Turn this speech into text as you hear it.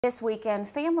This weekend,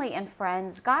 family and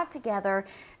friends got together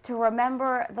to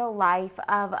remember the life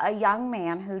of a young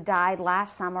man who died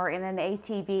last summer in an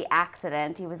ATV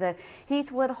accident. He was a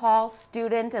Heathwood Hall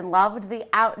student and loved the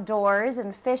outdoors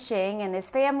and fishing, and his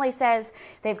family says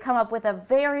they've come up with a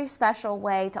very special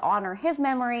way to honor his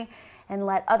memory and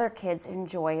let other kids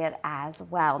enjoy it as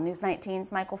well. News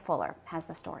 19's Michael Fuller has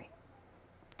the story.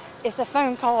 It's a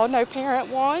phone call no parent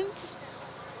wants.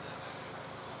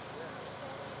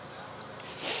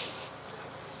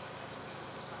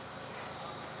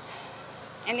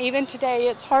 And even today,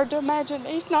 it's hard to imagine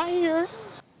he's not here.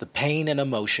 The pain and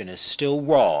emotion is still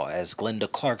raw as Glenda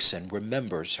Clarkson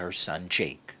remembers her son,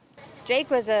 Jake. Jake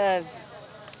was a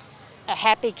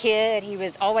happy kid. He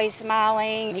was always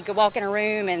smiling. He could walk in a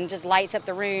room and just lights up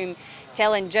the room,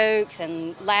 telling jokes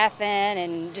and laughing,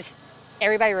 and just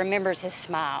everybody remembers his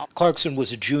smile. Clarkson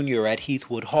was a junior at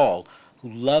Heathwood Hall who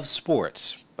loved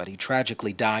sports, but he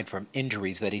tragically died from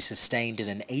injuries that he sustained in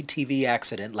an ATV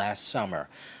accident last summer.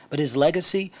 But his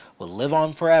legacy will live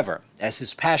on forever, as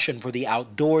his passion for the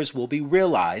outdoors will be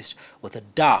realized with a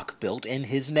dock built in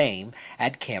his name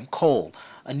at Camp Cole,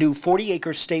 a new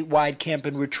 40-acre statewide camp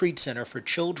and retreat center for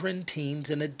children, teens,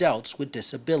 and adults with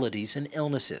disabilities and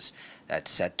illnesses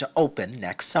that's set to open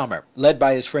next summer. Led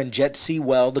by his friend Jet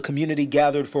Sewell, the community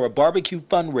gathered for a barbecue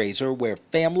fundraiser where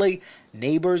family,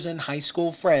 neighbors, and high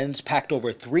school friends packed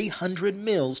over 300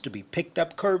 meals to be picked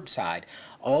up curbside,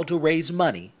 all to raise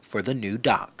money for the new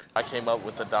dock. I came up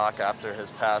with the dock after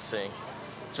his passing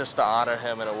just to honor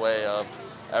him in a way of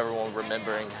everyone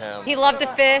remembering him. He loved to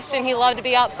fish and he loved to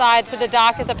be outside, so the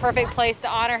dock is a perfect place to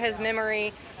honor his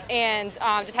memory and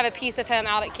just have a piece of him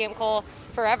out at Camp Cole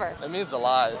forever. It means a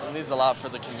lot. It means a lot for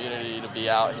the community to be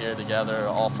out here together,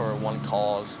 all for one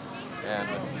cause, and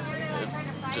it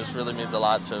just really means a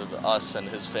lot to us and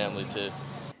his family too.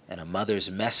 And a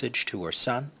mother's message to her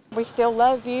son: We still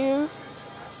love you,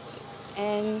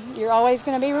 and you're always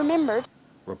going to be remembered.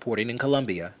 Reporting in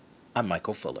Columbia, I'm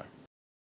Michael Fuller.